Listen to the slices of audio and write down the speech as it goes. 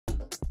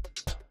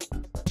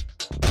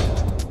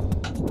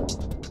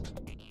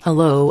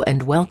Hello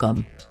and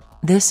welcome.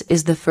 This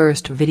is the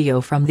first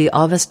video from the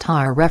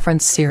Avastar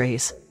reference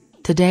series.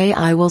 Today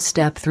I will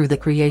step through the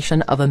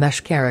creation of a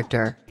mesh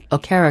character, a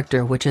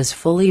character which is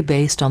fully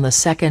based on the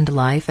Second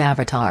Life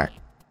avatar.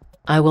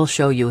 I will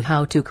show you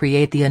how to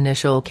create the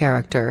initial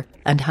character,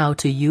 and how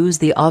to use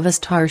the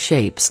Avastar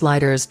shape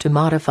sliders to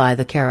modify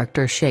the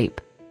character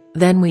shape.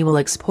 Then we will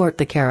export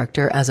the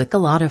character as a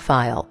Gaia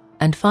file,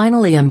 and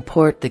finally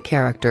import the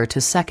character to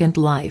Second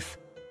Life.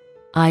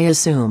 I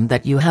assume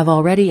that you have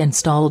already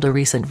installed a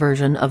recent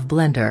version of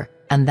Blender,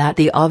 and that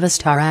the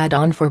Avastar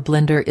add-on for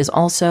Blender is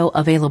also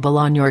available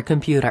on your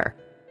computer.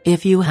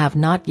 If you have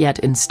not yet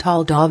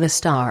installed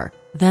Avastar,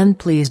 then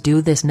please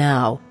do this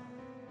now.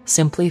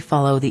 Simply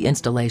follow the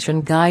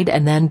installation guide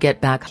and then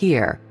get back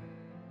here.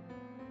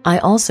 I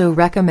also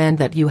recommend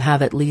that you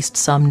have at least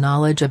some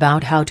knowledge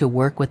about how to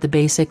work with the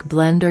basic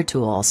Blender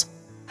tools.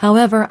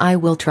 However, I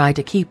will try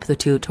to keep the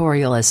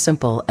tutorial as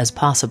simple as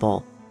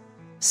possible.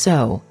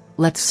 So,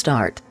 let's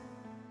start.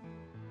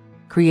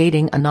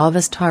 Creating an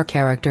Avastar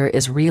character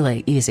is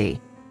really easy.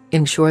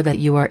 Ensure that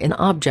you are in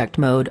object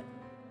mode.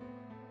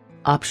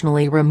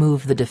 Optionally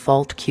remove the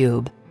default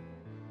cube.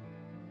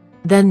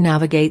 Then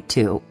navigate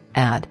to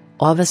Add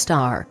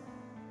Avastar.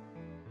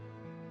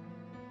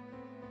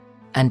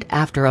 And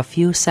after a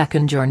few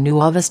seconds your new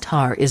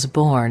Avastar is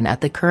born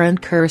at the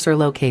current cursor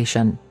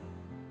location.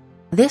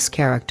 This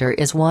character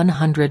is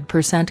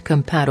 100%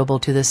 compatible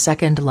to the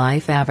Second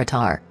Life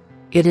avatar.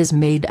 It is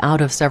made out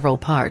of several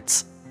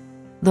parts.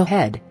 The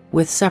head,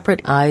 with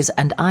separate eyes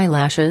and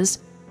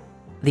eyelashes.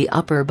 The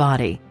upper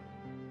body.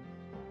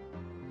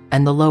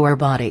 And the lower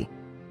body.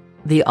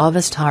 The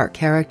Avastar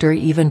character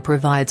even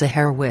provides a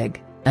hair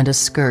wig, and a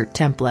skirt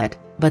template,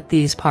 but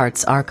these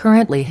parts are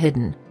currently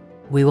hidden.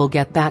 We will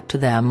get back to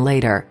them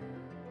later.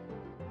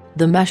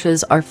 The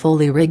meshes are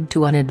fully rigged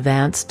to an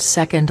advanced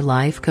Second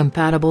Life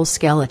compatible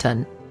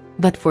skeleton.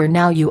 But for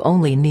now you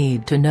only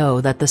need to know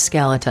that the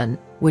skeleton,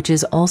 which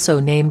is also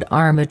named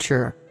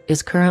armature,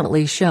 is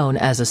currently shown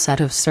as a set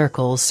of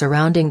circles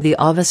surrounding the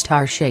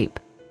Avastar shape.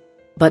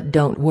 But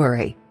don't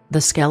worry,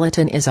 the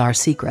skeleton is our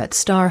secret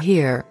star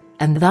here,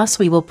 and thus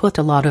we will put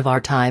a lot of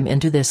our time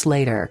into this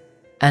later.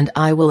 And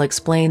I will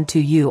explain to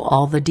you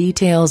all the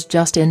details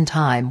just in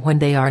time when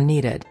they are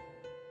needed.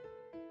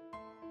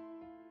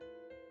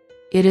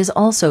 It is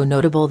also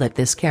notable that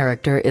this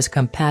character is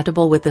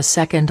compatible with the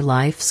Second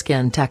Life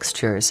skin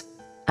textures.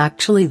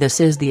 Actually, this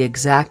is the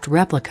exact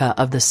replica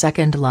of the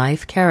Second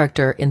Life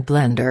character in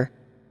Blender.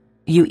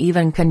 You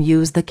even can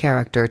use the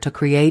character to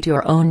create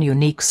your own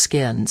unique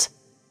skins.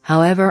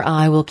 However,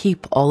 I will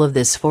keep all of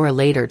this for a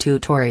later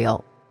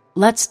tutorial.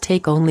 Let's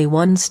take only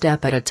one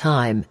step at a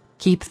time,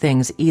 keep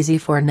things easy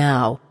for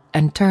now,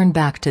 and turn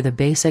back to the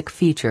basic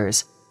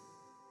features.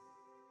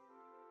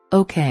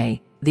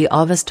 Okay, the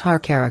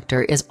Avastar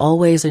character is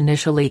always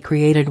initially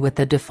created with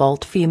the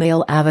default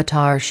female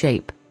avatar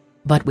shape.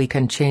 But we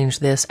can change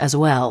this as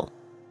well.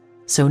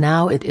 So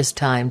now it is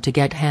time to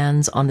get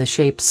hands on the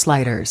shape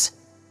sliders.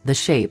 The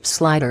shape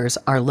sliders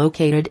are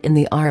located in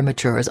the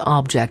armature's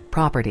object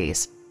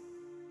properties.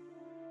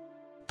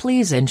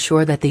 Please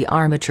ensure that the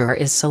armature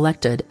is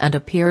selected and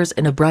appears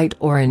in a bright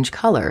orange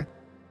color.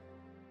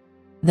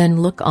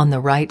 Then look on the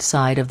right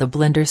side of the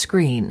Blender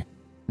screen.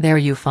 There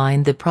you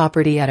find the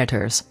property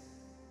editors.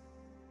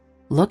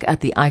 Look at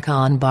the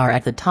icon bar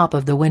at the top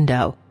of the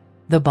window.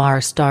 The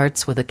bar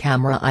starts with a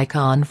camera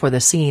icon for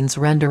the scene's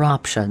render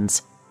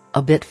options.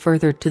 A bit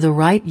further to the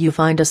right you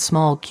find a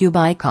small cube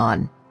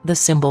icon, the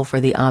symbol for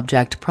the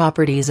object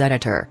properties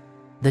editor.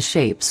 The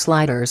shape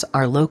sliders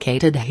are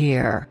located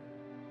here.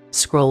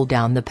 Scroll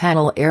down the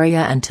panel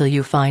area until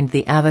you find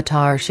the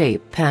avatar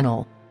shape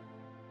panel.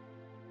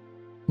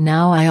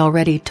 Now I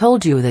already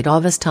told you that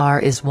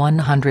Avastar is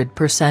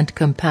 100%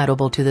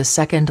 compatible to the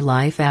Second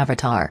Life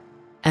avatar.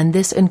 And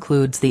this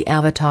includes the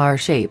avatar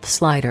shape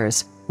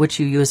sliders, which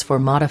you use for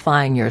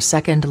modifying your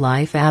Second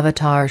Life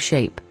avatar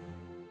shape.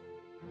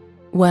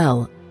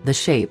 Well, the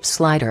shape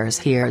sliders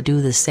here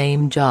do the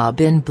same job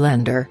in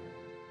Blender.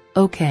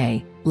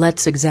 Okay,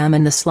 let's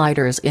examine the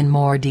sliders in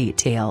more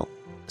detail.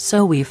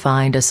 So we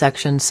find a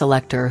section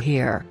selector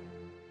here.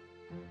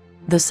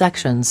 The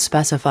sections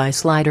specify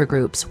slider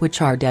groups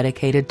which are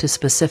dedicated to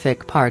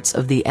specific parts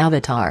of the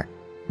avatar.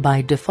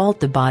 By default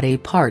the body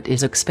part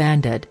is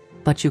expanded,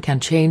 but you can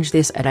change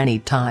this at any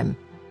time.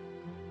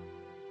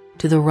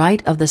 To the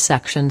right of the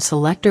section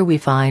selector we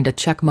find a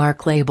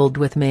checkmark labeled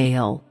with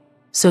male.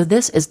 So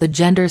this is the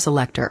gender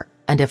selector,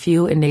 and if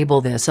you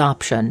enable this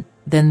option,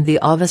 then the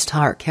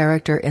Avastar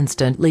character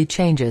instantly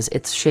changes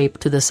its shape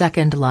to the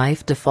Second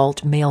Life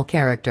default male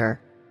character.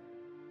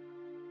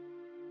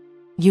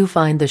 You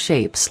find the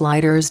shape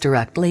sliders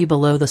directly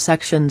below the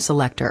section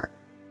selector.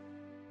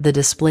 The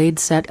displayed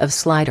set of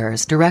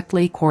sliders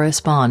directly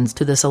corresponds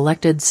to the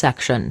selected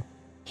section.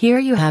 Here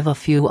you have a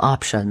few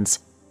options.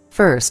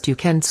 First, you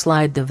can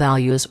slide the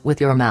values with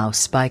your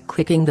mouse by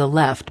clicking the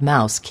left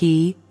mouse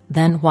key,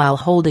 then while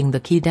holding the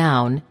key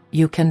down,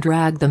 you can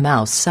drag the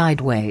mouse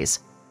sideways.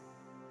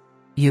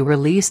 You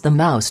release the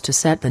mouse to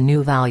set the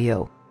new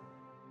value.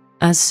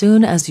 As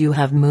soon as you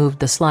have moved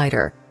the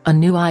slider, a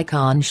new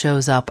icon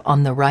shows up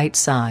on the right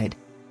side.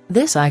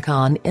 This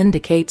icon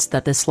indicates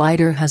that the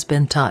slider has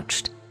been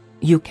touched.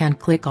 You can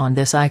click on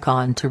this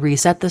icon to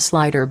reset the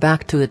slider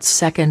back to its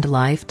second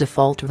life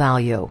default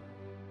value.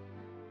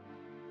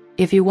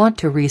 If you want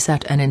to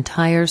reset an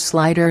entire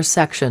slider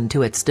section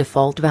to its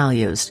default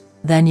values,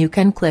 then you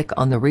can click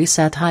on the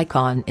reset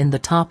icon in the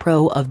top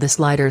row of the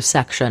slider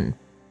section.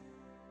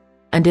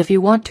 And if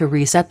you want to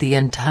reset the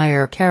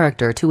entire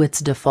character to its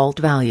default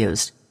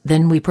values,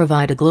 then we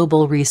provide a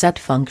global reset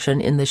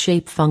function in the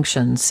shape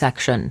functions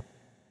section.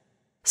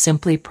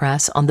 Simply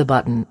press on the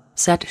button,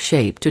 Set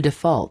Shape to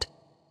Default.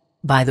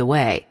 By the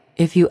way,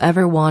 if you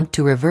ever want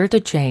to revert a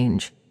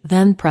change,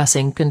 then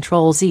pressing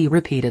Ctrl+Z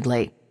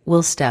repeatedly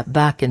will step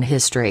back in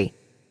history.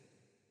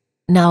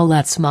 Now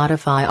let's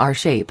modify our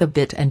shape a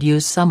bit and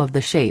use some of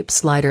the shape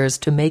sliders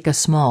to make a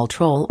small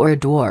troll or a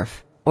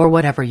dwarf, or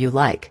whatever you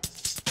like.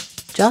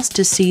 Just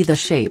to see the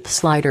shape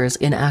sliders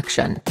in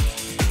action.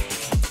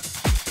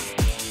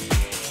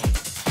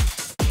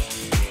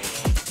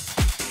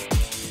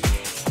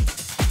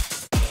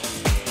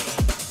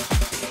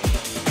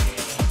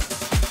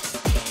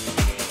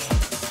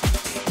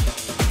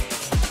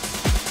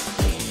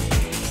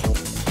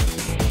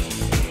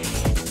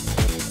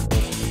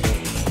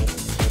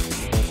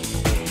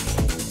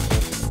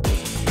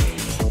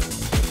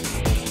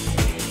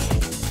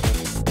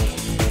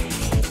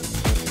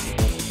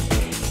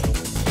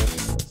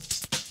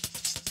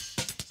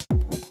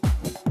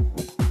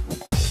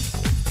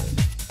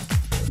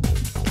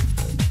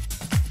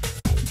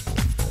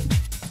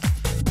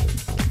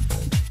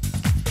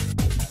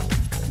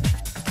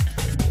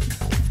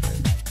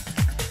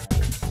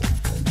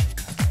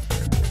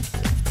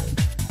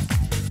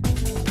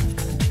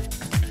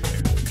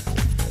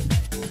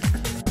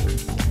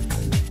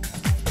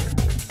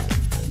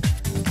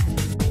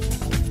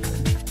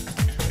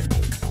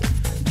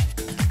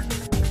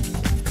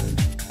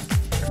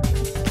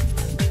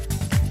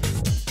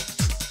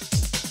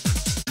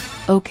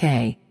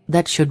 Okay,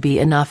 that should be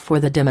enough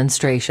for the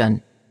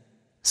demonstration.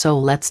 So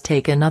let's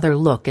take another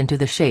look into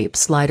the shape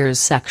sliders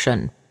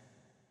section.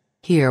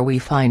 Here we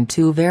find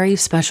two very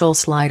special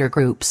slider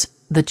groups,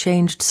 the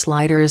changed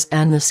sliders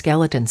and the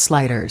skeleton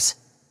sliders.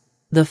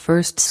 The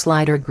first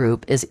slider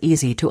group is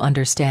easy to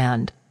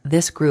understand.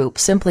 This group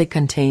simply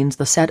contains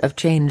the set of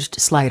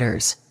changed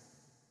sliders.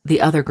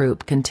 The other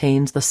group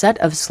contains the set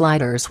of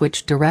sliders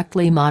which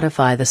directly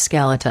modify the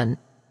skeleton.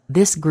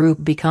 This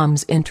group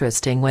becomes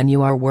interesting when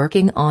you are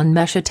working on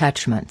mesh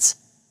attachments.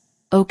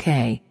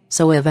 Okay,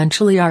 so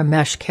eventually our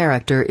mesh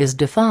character is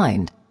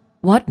defined.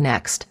 What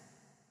next?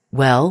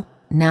 Well,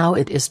 now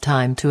it is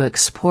time to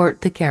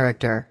export the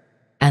character.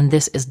 And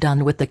this is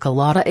done with the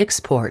Gaia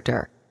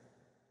exporter.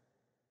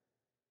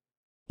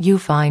 You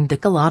find the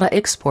Gaia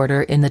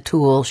exporter in the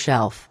tool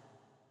shelf.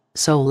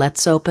 So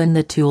let's open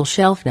the tool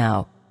shelf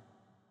now.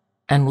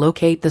 And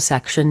locate the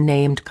section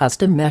named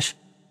Custom Mesh.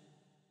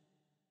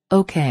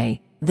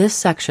 Okay. This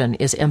section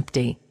is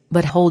empty,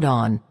 but hold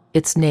on,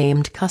 it's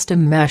named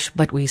Custom Mesh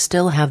but we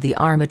still have the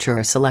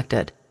armature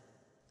selected.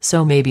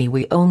 So maybe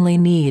we only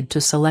need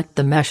to select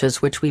the meshes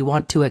which we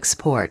want to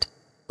export.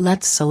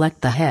 Let's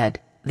select the head,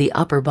 the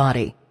upper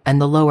body,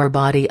 and the lower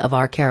body of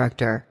our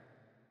character.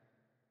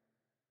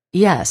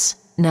 Yes,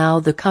 now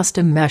the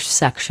Custom Mesh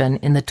section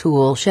in the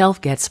tool shelf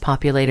gets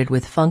populated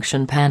with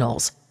function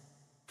panels.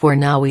 For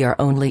now we are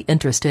only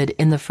interested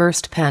in the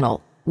first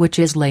panel, which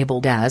is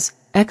labeled as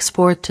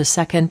Export to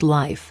Second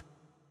Life.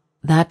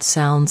 That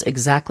sounds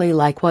exactly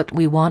like what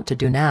we want to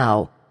do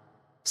now.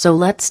 So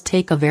let's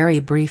take a very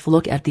brief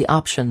look at the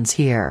options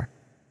here.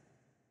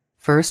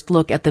 First,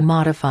 look at the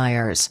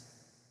modifiers.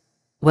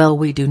 Well,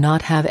 we do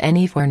not have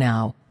any for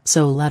now,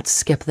 so let's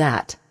skip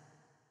that.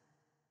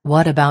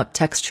 What about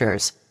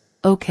textures?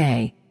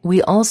 Okay,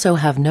 we also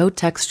have no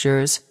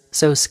textures,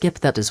 so skip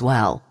that as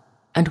well.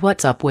 And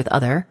what's up with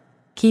other?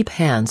 Keep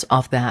hands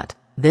off that,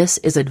 this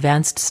is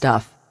advanced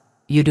stuff.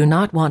 You do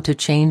not want to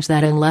change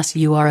that unless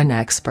you are an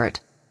expert.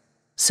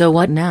 So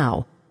what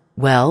now?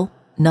 Well,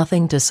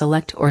 nothing to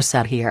select or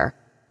set here.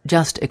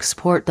 Just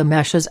export the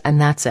meshes and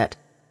that's it.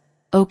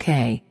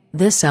 Okay,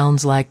 this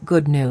sounds like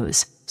good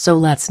news, so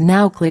let's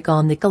now click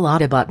on the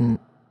Gaia button.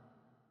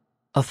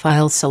 A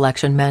file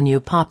selection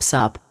menu pops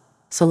up.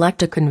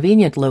 Select a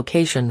convenient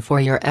location for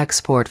your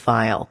export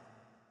file.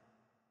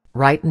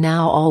 Right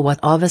now all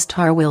what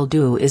Avastar will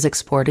do is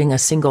exporting a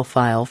single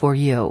file for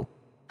you.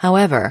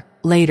 However,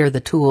 later the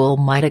tool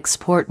might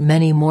export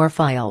many more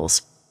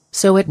files.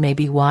 So it may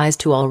be wise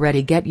to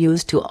already get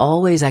used to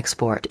always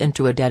export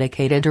into a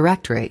dedicated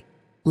directory.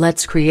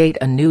 Let's create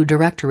a new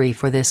directory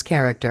for this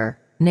character,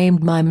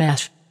 named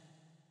MyMesh.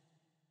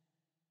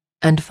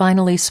 And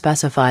finally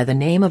specify the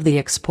name of the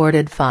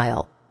exported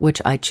file,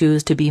 which I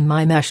choose to be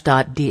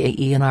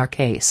mymesh.dae in our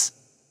case.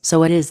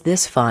 So it is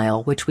this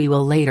file which we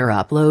will later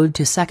upload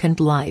to Second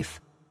Life.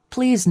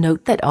 Please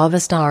note that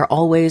Avastar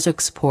always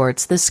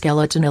exports the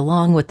skeleton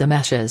along with the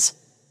meshes.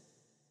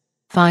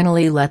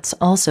 Finally, let's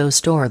also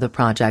store the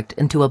project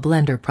into a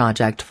Blender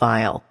project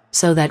file,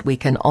 so that we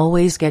can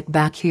always get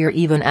back here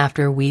even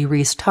after we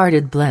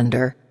restarted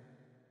Blender.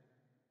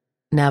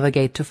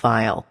 Navigate to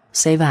File,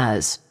 Save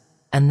As.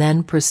 And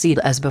then proceed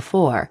as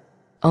before.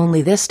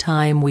 Only this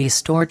time we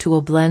store to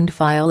a blend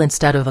file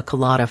instead of a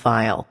collada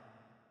file.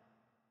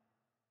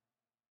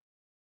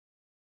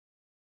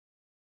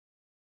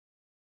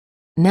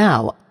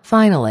 Now,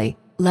 finally,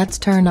 let's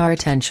turn our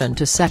attention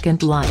to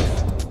Second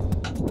Life.